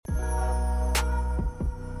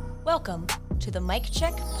Welcome to the Mic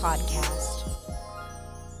Check Podcast.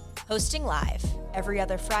 Hosting live every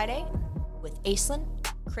other Friday with Aislinn,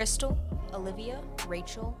 Kristal, Olivia,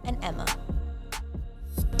 Rachel, and Emma.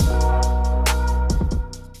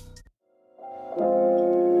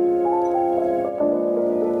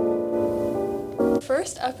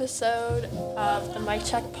 First episode of the Mic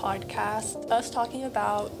Check Podcast, us talking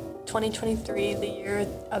about 2023, the year,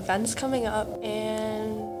 events coming up,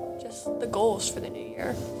 and just the goals for the new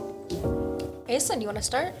year. Aislinn, you want to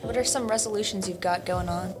start? What are some resolutions you've got going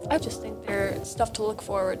on? I just think there's stuff to look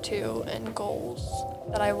forward to and goals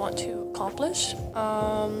that I want to accomplish.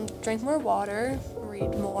 Drink more water,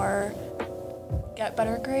 read more, get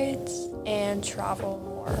better grades, and travel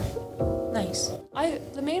more. Nice.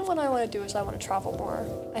 The main one I want to do is I want to travel more.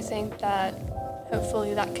 I think that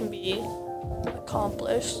hopefully that can be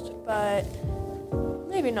accomplished, but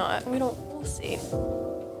maybe not. We'll see.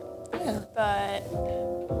 Yeah. But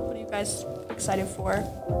what are you guys excited for?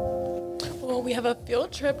 Well, we have a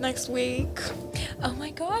field trip next week. Oh my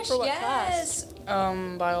gosh, For what yes.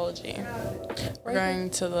 Biology. We're going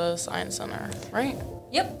to the science center, right?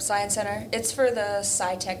 Yep, Science Center. It's for the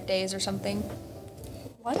Sci-Tech Days or something.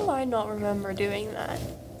 Why do I not remember doing that?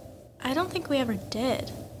 I don't think we ever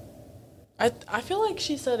did. I feel like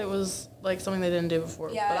she said it was like something they didn't do before,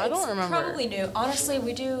 but I don't remember. It's probably new. Honestly,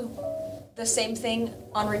 we do the same thing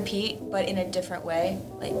on repeat, but in a different way,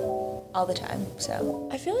 like all the time, so.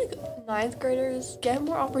 I feel like 9th graders get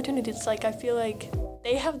more opportunities. Like, I feel like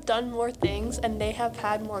they have done more things and they have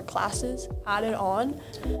had more classes added on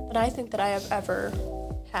than I think that I have ever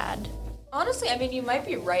had. Honestly, I mean, you might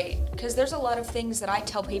be right, because there's a lot of things that I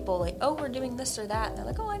tell people, like, oh, we're doing this or that, and they're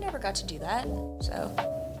like, oh, I never got to do that, so.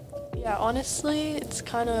 Yeah, honestly, it's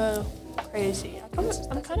kind of crazy.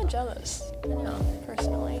 I'm kind of jealous,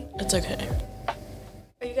 personally. It's okay.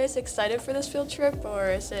 Are you guys excited for this field trip, or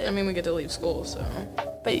is it? I mean, we get to leave school, so.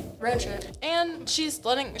 But Road trip. And she's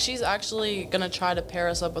actually gonna try to pair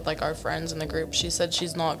us up with like our friends in the group. She said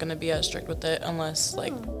she's not gonna be as strict with it unless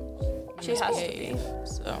like she has to be.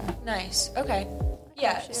 So. Nice, okay.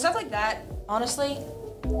 Yeah, stuff like that, honestly,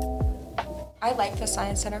 I like the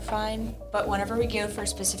Science Center fine, but whenever we go for a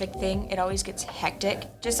specific thing, it always gets hectic.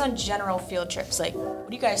 Just on general field trips, like,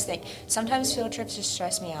 what do you guys think? Sometimes field trips just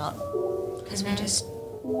stress me out, because we just,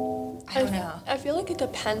 I don't know. I feel like it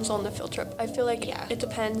depends on the field trip. I feel like it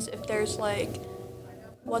depends if there's like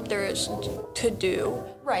what there is to do.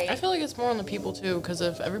 Right. I feel like it's more on the people too, because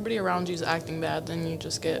if everybody around you's acting bad, then you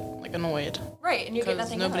just get like annoyed. Right, and you get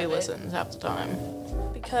nothing nobody out of listens half the time.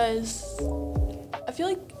 Because I feel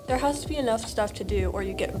like there has to be enough stuff to do or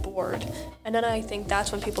you get bored. And then I think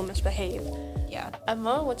that's when people misbehave. Yeah.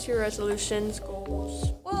 Emma, what's your resolutions,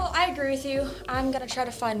 goals? Well, I agree with you. I'm gonna try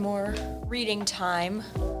to find more reading time,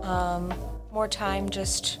 more time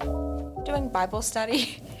just doing Bible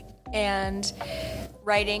study and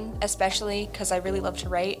writing, especially because I really love to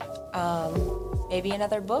write. Maybe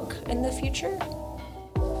another book in the future.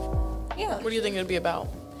 Yeah. What do you think it'd be about?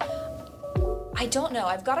 I don't know.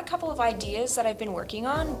 I've got a couple of ideas that I've been working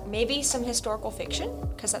on. Maybe some historical fiction,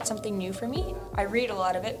 because that's something new for me. I read a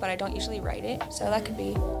lot of it, but I don't usually write it, so that could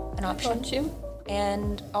be an option. Don't you?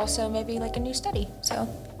 And also maybe like a new study, so.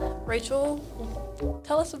 Rachel,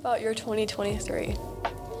 tell us about your 2023.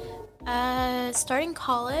 Starting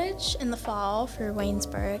college in the fall for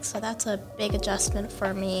Waynesburg, so that's a big adjustment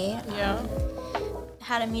for me. Yeah.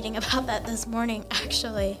 Had a meeting about that this morning,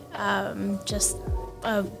 actually. Just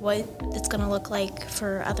what it's gonna look like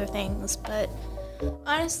for other things, but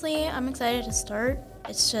honestly, I'm excited to start.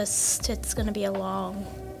 It's gonna be a long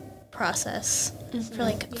process for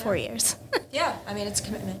like 4 years. Yeah, I mean, it's a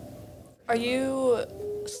commitment. Are you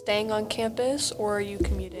staying on campus or are you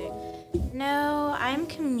commuting? No, I'm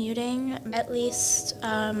commuting at least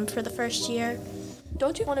for the first year.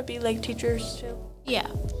 Don't you want to be like teachers too? Yeah.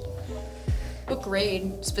 What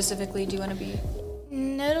grade specifically do you want to be?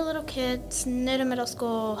 No to little kids, no to middle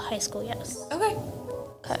school, high school, yes. Okay.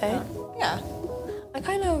 Okay. Yeah.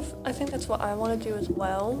 I think that's what I want to do as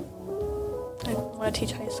well. I want to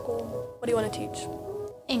teach high school. What do you want to teach?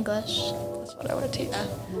 English. That's what I want to teach.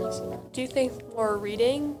 Yeah. Do you think more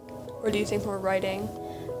reading or do you think more writing?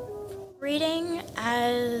 Reading,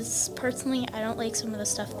 as personally, I don't like some of the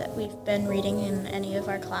stuff that we've been reading in any of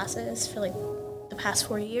our classes for like the past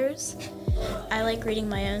 4 years. I like reading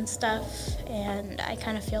my own stuff, and I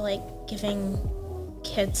kind of feel like giving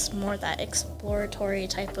kids more that exploratory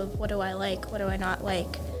type of what do I like, what do I not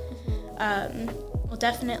like, will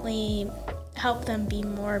definitely help them be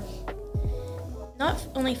more not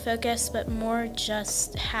only focused, but more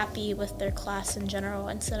just happy with their class in general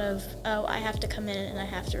instead of, oh, I have to come in and I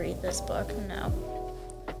have to read this book. No.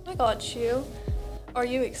 I got you. Are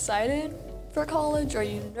you excited for college? Are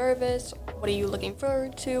you nervous? What are you looking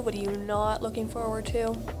forward to? What are you not looking forward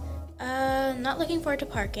to? Not looking forward to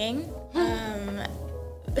parking.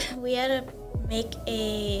 We had to make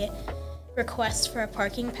a request for a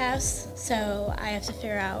parking pass, so I have to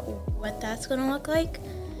figure out what that's going to look like.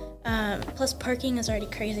 Plus, parking is already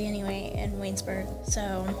crazy anyway in Waynesburg,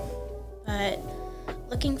 so, but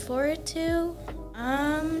looking forward to,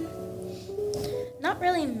 not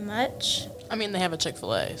really much. I mean, they have a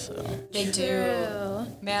Chick-fil-A, so. They do. True.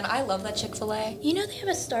 Man, I love that Chick-fil-A. You know they have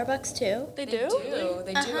a Starbucks too? They They do? do.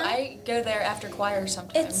 I go there after choir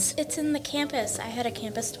sometimes. It's in the campus. I had a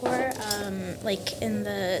campus tour, like in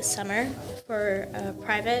the summer for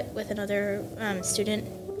private with another student,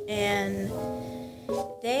 and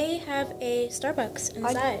they have a Starbucks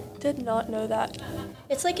inside. I did not know that.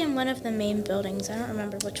 It's like in one of the main buildings. I don't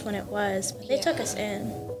remember which one it was, but they took us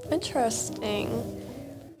in. Interesting.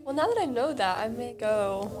 Well, now that I know that, I may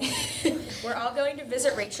go. We're all going to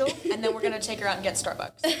visit Rachel, and then we're going to take her out and get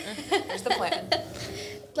Starbucks. There's the plan.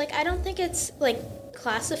 Like, I don't think it's like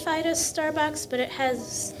classified as Starbucks, but it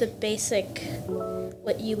has the basic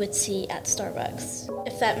what you would see at Starbucks,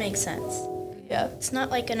 if that makes sense. Yeah. It's not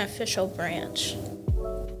like an official branch.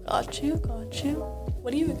 Got you.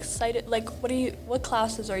 What are you excited, what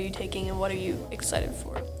classes are you taking and what are you excited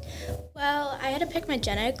for? Well, I had to pick my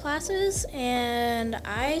gen ed classes, and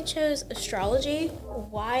I chose astrology.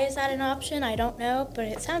 Why is that an option? I don't know, but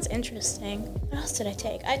it sounds interesting. What else did I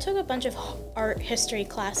take? I took a bunch of art history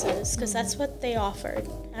classes, because that's what they offered.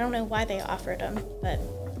 I don't know why they offered them, but,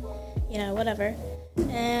 whatever.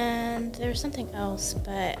 And there was something else,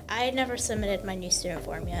 but I never submitted my new student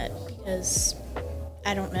form yet, because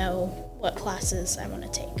I don't know what classes I want to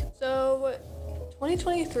take. So,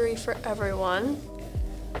 2023 for everyone.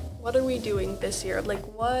 What are we doing this year?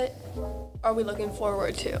 What are we looking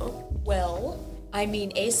forward to? Well,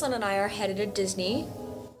 Aislinn and I are headed to Disney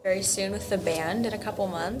very soon with the band in a couple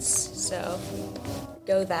months, so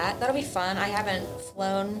go that. That'll be fun. I haven't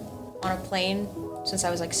flown on a plane since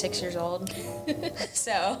I was 6 years old.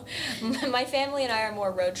 So my family and I are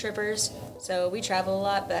more road trippers, so we travel a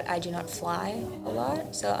lot, but I do not fly a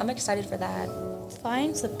lot, so I'm excited for that.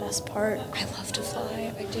 Flying's the best part. I love to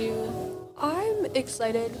fly. I do. I'm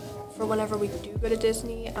excited for whenever we do go to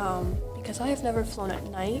Disney, because I have never flown at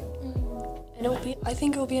night, and I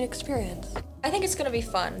think it will be an experience. I think it's gonna be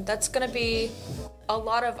fun. That's gonna be a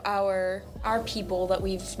lot of our people that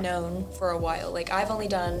we've known for a while.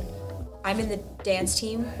 I'm in the dance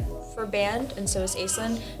team for band, and so is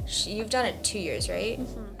Aislinn. You've done it 2 years, right?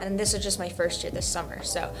 Mm-hmm. And this is just my first year this summer,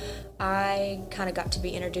 so I kind of got to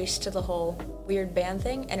be introduced to the whole weird band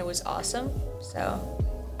thing, and it was awesome. So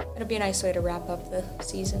it'll be a nice way to wrap up the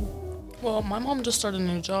season. Well, my mom just started a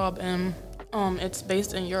new job, and it's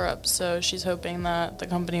based in Europe, so she's hoping that the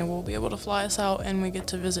company will be able to fly us out and we get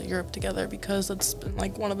to visit Europe together, because that's been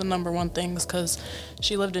one of the number one things, because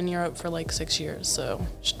she lived in Europe for 6 years, so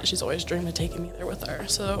she's always dreamed of taking me there with her.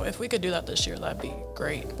 So if we could do that this year, that'd be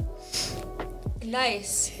great.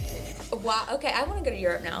 Nice. Wow. Okay, I want to go to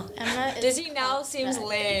Europe now. Emma is Disney now seems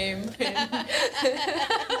lame.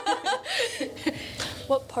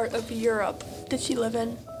 What part of Europe did she live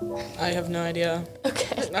in? I have no idea.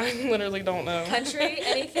 Okay. I literally don't know. Country?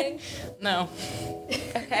 Anything? No.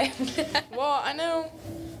 Okay. Well, I know.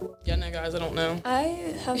 Yeah, no, guys, I don't know.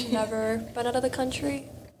 I have never been out of the country,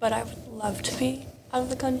 but I would love to be out of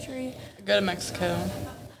the country. Go to Mexico.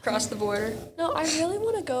 Cross the border. No, I really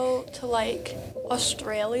want to go to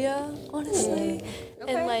Australia, honestly,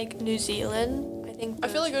 Okay. and New Zealand. I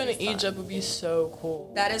feel like going to Egypt would be so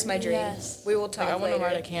cool. That is my dream. Yes. We will talk I want later. to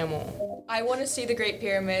ride a camel. I want to see the Great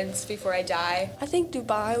Pyramids before I die. I think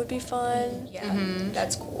Dubai would be fun. Yeah,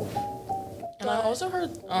 that's cool. And I also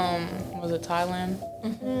heard, was it Thailand?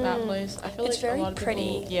 That place. I feel It's like very a lot of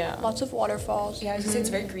pretty. People, yeah. Lots of waterfalls. Yeah, I was gonna say it's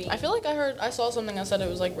very green. I feel like I saw something that said it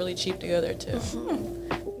was really cheap to go there too.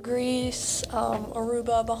 Greece,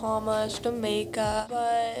 Aruba, Bahamas, Jamaica,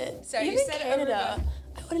 but So you even said Canada.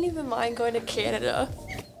 I wouldn't even mind going to Canada.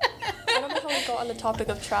 I don't know how we got on the topic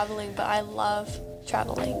of traveling, but I love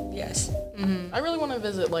traveling. Yes. I really want to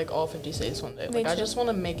visit all 50 states one day. Me I too. just want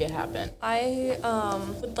to make it happen. I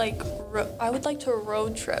would like to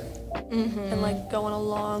road trip and go on a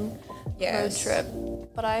long road trip,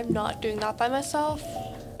 but I'm not doing that by myself.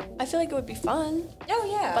 I feel like it would be fun, Oh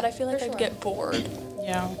yeah. but I feel like for I'd sure. get bored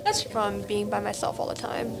Yeah. That's true. from being by myself all the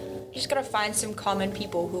time. You just gotta find some common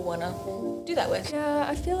people who wanna do that with. Yeah,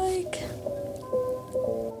 I feel like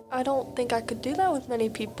I don't think I could do that with many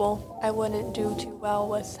people. I wouldn't do too well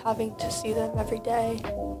with having to see them every day.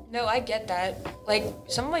 No, I get that. Like,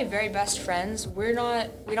 some of my very best friends, we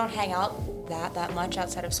don't hang out that much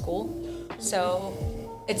outside of school. So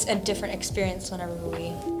it's a different experience whenever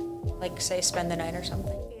we, like, say, spend the night or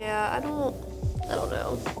something. Yeah, I don't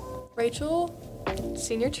know. Rachel,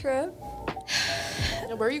 senior trip.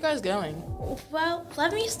 Yeah, where are you guys going? Well,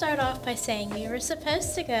 let me start off by saying we were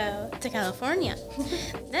supposed to go to California.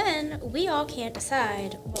 Then we all can't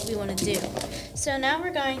decide what we want to do. So now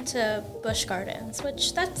we're going to Busch Gardens,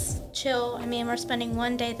 which that's chill. I mean, we're spending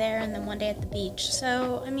one day there and then one day at the beach.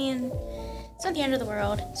 So, I mean, it's not the end of the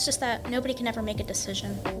world. It's just that nobody can ever make a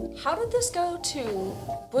decision. How did this go to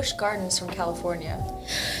Busch Gardens from California?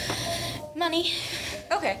 Money.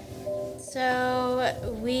 Okay. So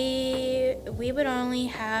we would only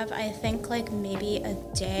have, I think, like maybe a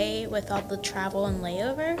day with all the travel and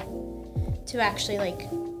layover to actually like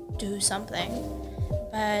do something.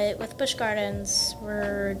 But with Busch Gardens,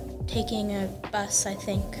 we're taking a bus, I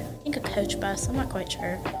think a coach bus, I'm not quite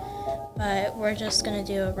sure. But we're just gonna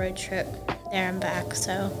do a road trip there and back,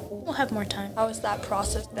 so we'll have more time. How was that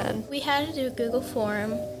process then? We had to do a Google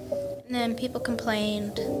form, and then people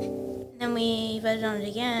complained, and then we voted on it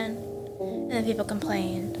again, and then people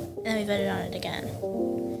complained, and then we voted on it again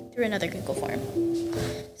through another Google form.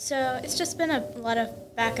 So it's just been a lot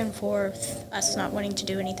of back and forth, us not wanting to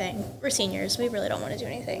do anything. We're seniors, we really don't want to do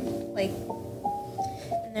anything. Like,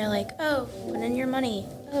 and they're like, oh, put in your money.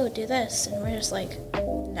 Oh, do this. And we're just like,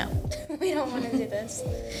 no, we don't want to do this.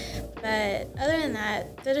 But other than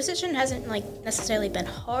that, the decision hasn't like necessarily been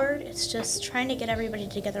hard. It's just trying to get everybody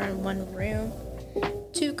together in one room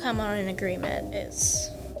to come on an agreement is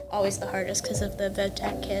always the hardest because of the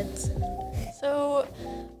VOTEC kids. So,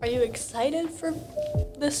 are you excited for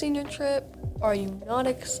the senior trip? Are you not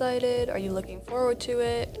excited? Are you looking forward to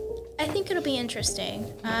it? I think it'll be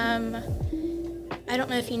interesting. I don't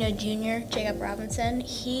know if you know Junior, Jacob Robinson.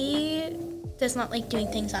 He does not like doing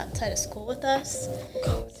things outside of school with us.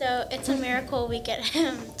 So it's a miracle we get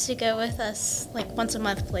him to go with us like once a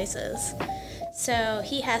month places. So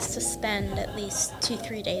he has to spend at least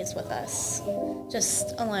 2-3 days with us,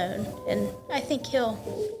 just alone. And I think he'll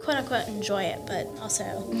quote unquote enjoy it, but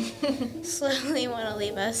also slowly want to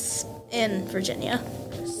leave us in Virginia.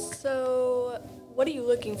 So, what are you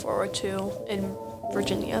looking forward to in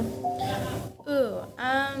Virginia? Ooh,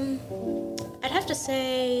 I'd have to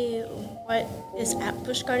say what is at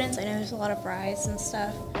Busch Gardens. I know there's a lot of rides and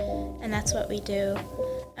stuff, and that's what we do.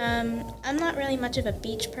 I'm not really much of a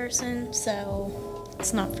beach person, so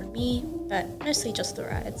it's not for me, but mostly just the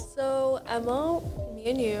rides. So, Emma, me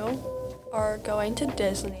and you are going to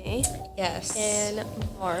Disney. Yes. In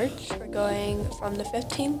March. We're going from the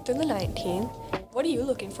 15th through the 19th. What are you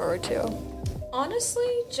looking forward to?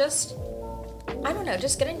 Honestly, I don't know,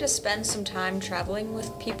 just getting to spend some time traveling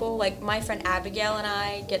with people. Like, my friend Abigail and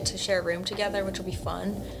I get to share a room together, which will be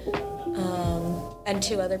fun, and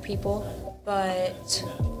 2 other people. But,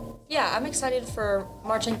 yeah, I'm excited for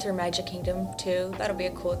marching through Magic Kingdom, too. That'll be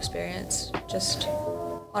a cool experience, just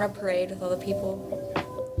on a parade with all the people.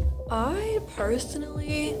 I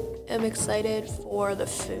personally am excited for the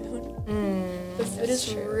food. The food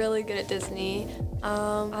is really good at Disney.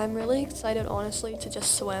 I'm really excited, honestly, to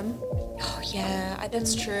just swim. Oh, yeah,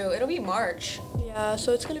 that's true. It'll be March. Yeah,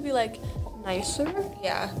 so it's gonna be like nicer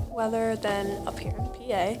weather than up here in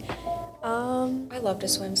PA. I love to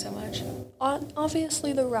swim so much.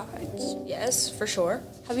 Obviously the rides. Yes, for sure.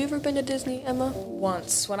 Have you ever been to Disney, Emma?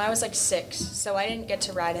 Once, when I was like 6, so I didn't get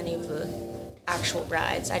to ride any of the actual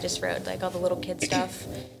rides. I just rode like all the little kid stuff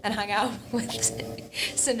and hung out with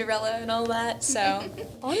Cinderella and all that. So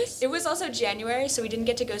it was also January, so we didn't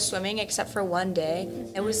get to go swimming except for one day.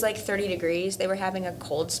 It was like 30 degrees. They were having a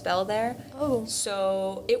cold spell there. Oh.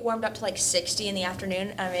 So it warmed up to like 60 in the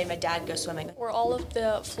afternoon, and I made my dad go swimming. Were all of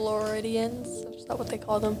the Floridians, is that what they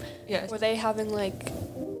call them? Yes. Were they having like...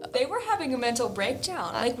 They were having a mental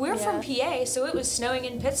breakdown. Like, we're from PA, so it was snowing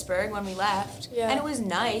in Pittsburgh when we left. Yeah. And it was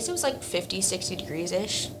nice. It was like 50, 60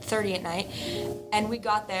 degrees-ish, 30 at night. And we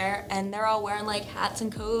got there, and they're all wearing, like, hats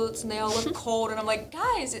and coats, and they all look cold. And I'm like,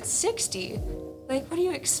 guys, it's 60. Like, what do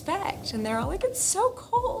you expect? And they're all like, it's so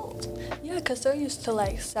cold. Yeah, because they're used to,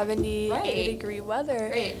 like, 70, 80-degree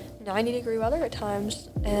weather, 90-degree weather at times.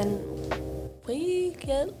 And we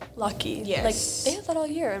get lucky. Yes. Like, they have that all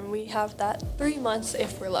year, and we have that 3 months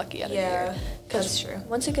if we're lucky out of the year. That's true.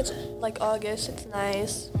 Once it gets, like, August, it's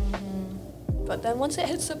nice. Mm-hmm. But then once it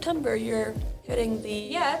hits September, you're hitting the...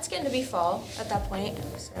 Yeah, it's getting to be fall at that point.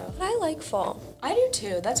 So. But I like fall. I do,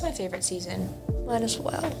 too. That's my favorite season. Mine as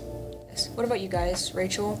well. Yes. What about you guys?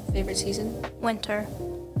 Rachel, favorite season? Winter.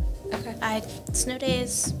 Okay. Snow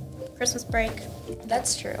days, Christmas break.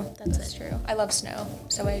 That's true. That's it. true. I love snow,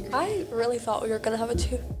 so I agree. I really thought we were gonna have a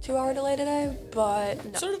two-hour delay today, but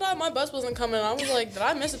no. So did I. My bus wasn't coming. I was like, did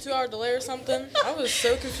I miss a 2-hour delay or something? I was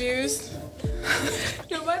so confused.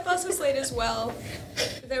 No, my bus was late as well.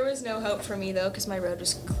 There was no hope for me though, because my road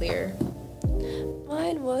was clear.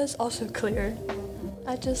 Mine was also clear.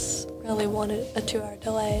 I just really wanted a 2-hour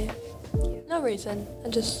delay. No reason. I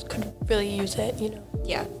just couldn't really use it, you know.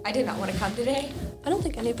 Yeah, I did not want to come today. I don't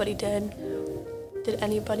think anybody did. Did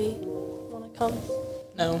anybody want to come?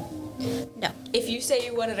 No. No. If you say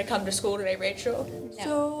you wanted to come to school today, Rachel. No.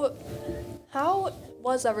 So, how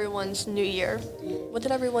was everyone's New Year? What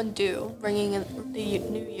did everyone do bringing in the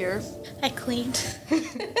New Year? I cleaned.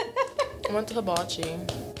 I went to Hibachi.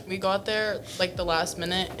 We got there like the last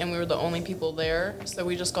minute and we were the only people there, so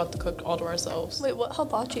we just got to cook all to ourselves. Wait, what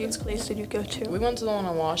hibachi place did you go to? We went to the one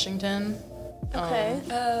in Washington. Okay.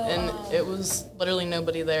 And it was literally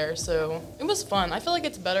nobody there, so it was fun. I feel like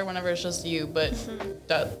it's better whenever it's just you, but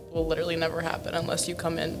that will literally never happen unless you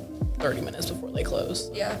come in 30 minutes before they close.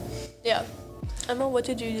 Yeah. Yeah. Emma, what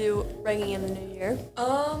did you do bringing in the New Year?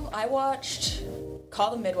 I watched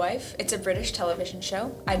Call the Midwife. It's a British television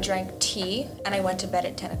show. I drank tea and I went to bed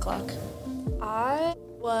at 10 o'clock. I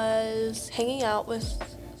was hanging out with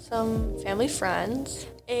some family friends,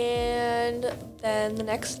 and then the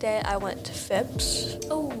next day I went to Phipps.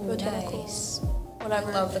 Oh, Botanical, nice.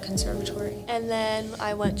 Whatever. I love the conservatory. And then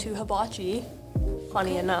I went to Hibachi,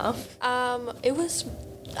 funny enough. It was,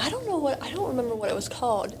 I don't remember what it was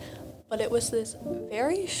called, but it was this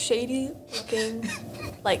very shady looking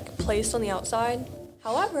like place on the outside.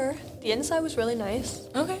 However, the inside was really nice.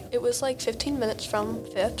 Okay. It was like 15 minutes from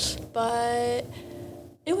Phipps, but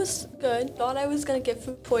it was good. Thought I was gonna get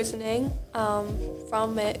food poisoning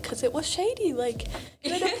from it because it was shady. Like,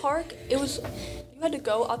 you had to park. You had to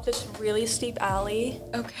go up this really steep alley,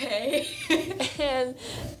 Okay. and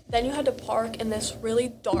then you had to park in this really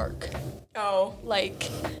dark. Oh. Like,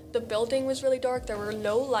 the building was really dark. There were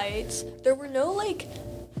no lights. There were no like.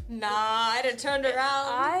 Nah, I'd have turned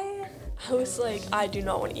around. I was like, I do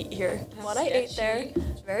not want to eat here. What I ate there sketchy.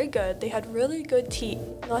 was very good. They had really good tea.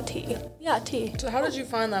 Not tea. Yeah, tea. So how did you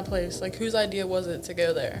find that place? Like, whose idea was it to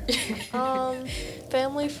go there?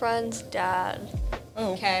 Family, friends, dad.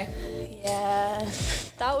 Oh. Okay. Yeah.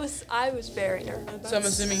 I was very nervous. So I'm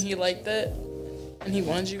assuming he liked it, and he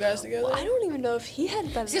wanted you guys to go Well, there? I don't even know if he had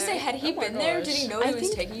been I was gonna say, there. had he Oh my been there? gosh. Did he know what I he was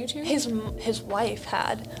think taking you to? His wife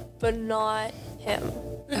had, but not him,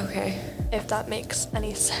 Okay. if that makes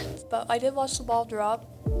any sense. But I did watch the ball drop.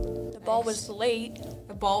 The ball was late.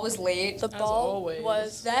 The ball was late. The ball always.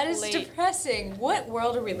 was That is late. depressing. What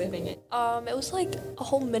world are we living in? It was like a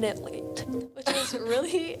whole minute late, which was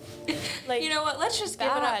really, like, You know what? Let's just give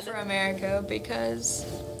it up bad. for America because.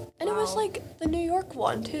 And it was Wow. like the New York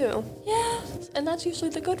one too. Yeah. And that's usually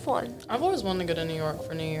the good one. I've always wanted to go to New York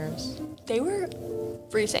for New Year's. They were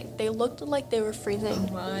freezing. They looked like they were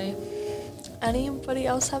freezing. My. Anybody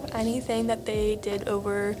else have anything that they did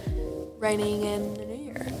over raining in the New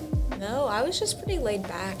Year? No, I was just pretty laid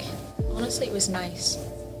back. Honestly, it was nice.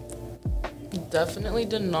 Definitely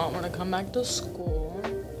did not want to come back to school.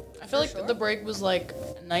 I feel like sure? the break was like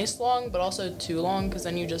nice long, but also too long because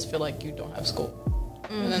then you just feel like you don't have school.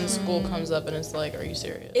 And then school comes up and it's like, are you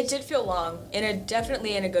serious? It did feel long,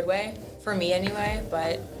 definitely in a good way, for me anyway.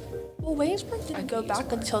 But Well, Waynesburg didn't go use back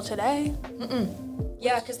more. until today.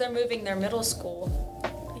 yeah, because they're moving their middle school.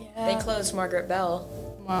 Yeah. They closed Margaret Bell,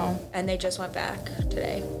 Wow. and they just went back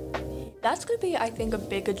today. That's going to be, I think, a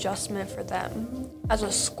big adjustment for them as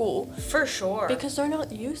a school For sure. because they're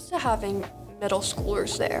not used to having middle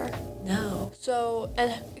schoolers there. no. So,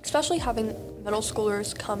 and especially having middle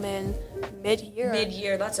schoolers come in mid-year.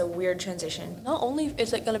 Mid-year, that's a weird transition. Not only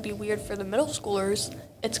is it going to be weird for the middle schoolers,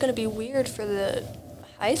 it's going to be weird for the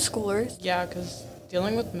high schoolers. Yeah, because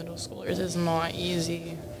dealing with middle schoolers is not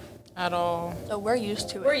easy at all. So we're used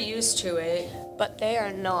to it. We're used to it. But they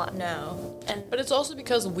are not. No. And But it's also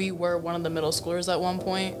because we were one of the middle schoolers at one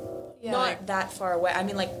point. yeah, Not that far away. I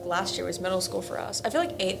mean, like, last year was middle school for us. I feel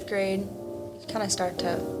like 8th grade kind of start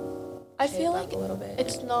to I shape feel up like a little bit.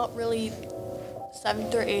 it's not really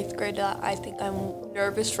 7th or 8th grade that I think I'm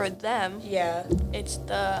nervous for them. Yeah. It's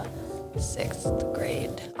the 6th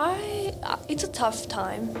grade. It's a tough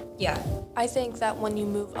time. Yeah. I think that when you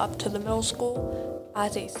move up to the middle school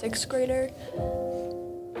as a 6th grader,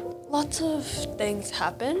 lots of things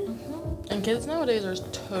happen. And kids nowadays are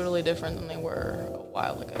totally different than they were a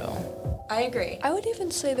while ago. I agree. I would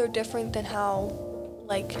even say they're different than how,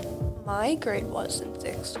 like, my grade was in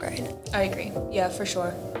 6th grade. I agree. Yeah, for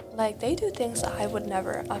sure. Like, they do things that I would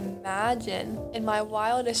never imagine in my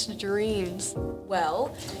wildest dreams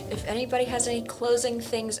Well, if anybody has any closing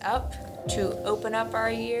things up to open up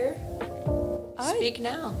our year, speak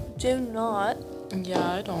now. Do not.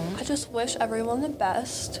 Yeah, I don't. I just wish everyone the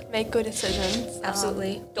best. Make good decisions.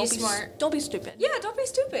 Absolutely. Don't be smart. Don't be stupid. Yeah, don't be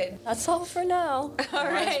stupid. That's all for now. All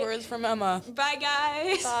right. Wise words from Emma. Bye,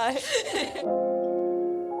 guys. Bye.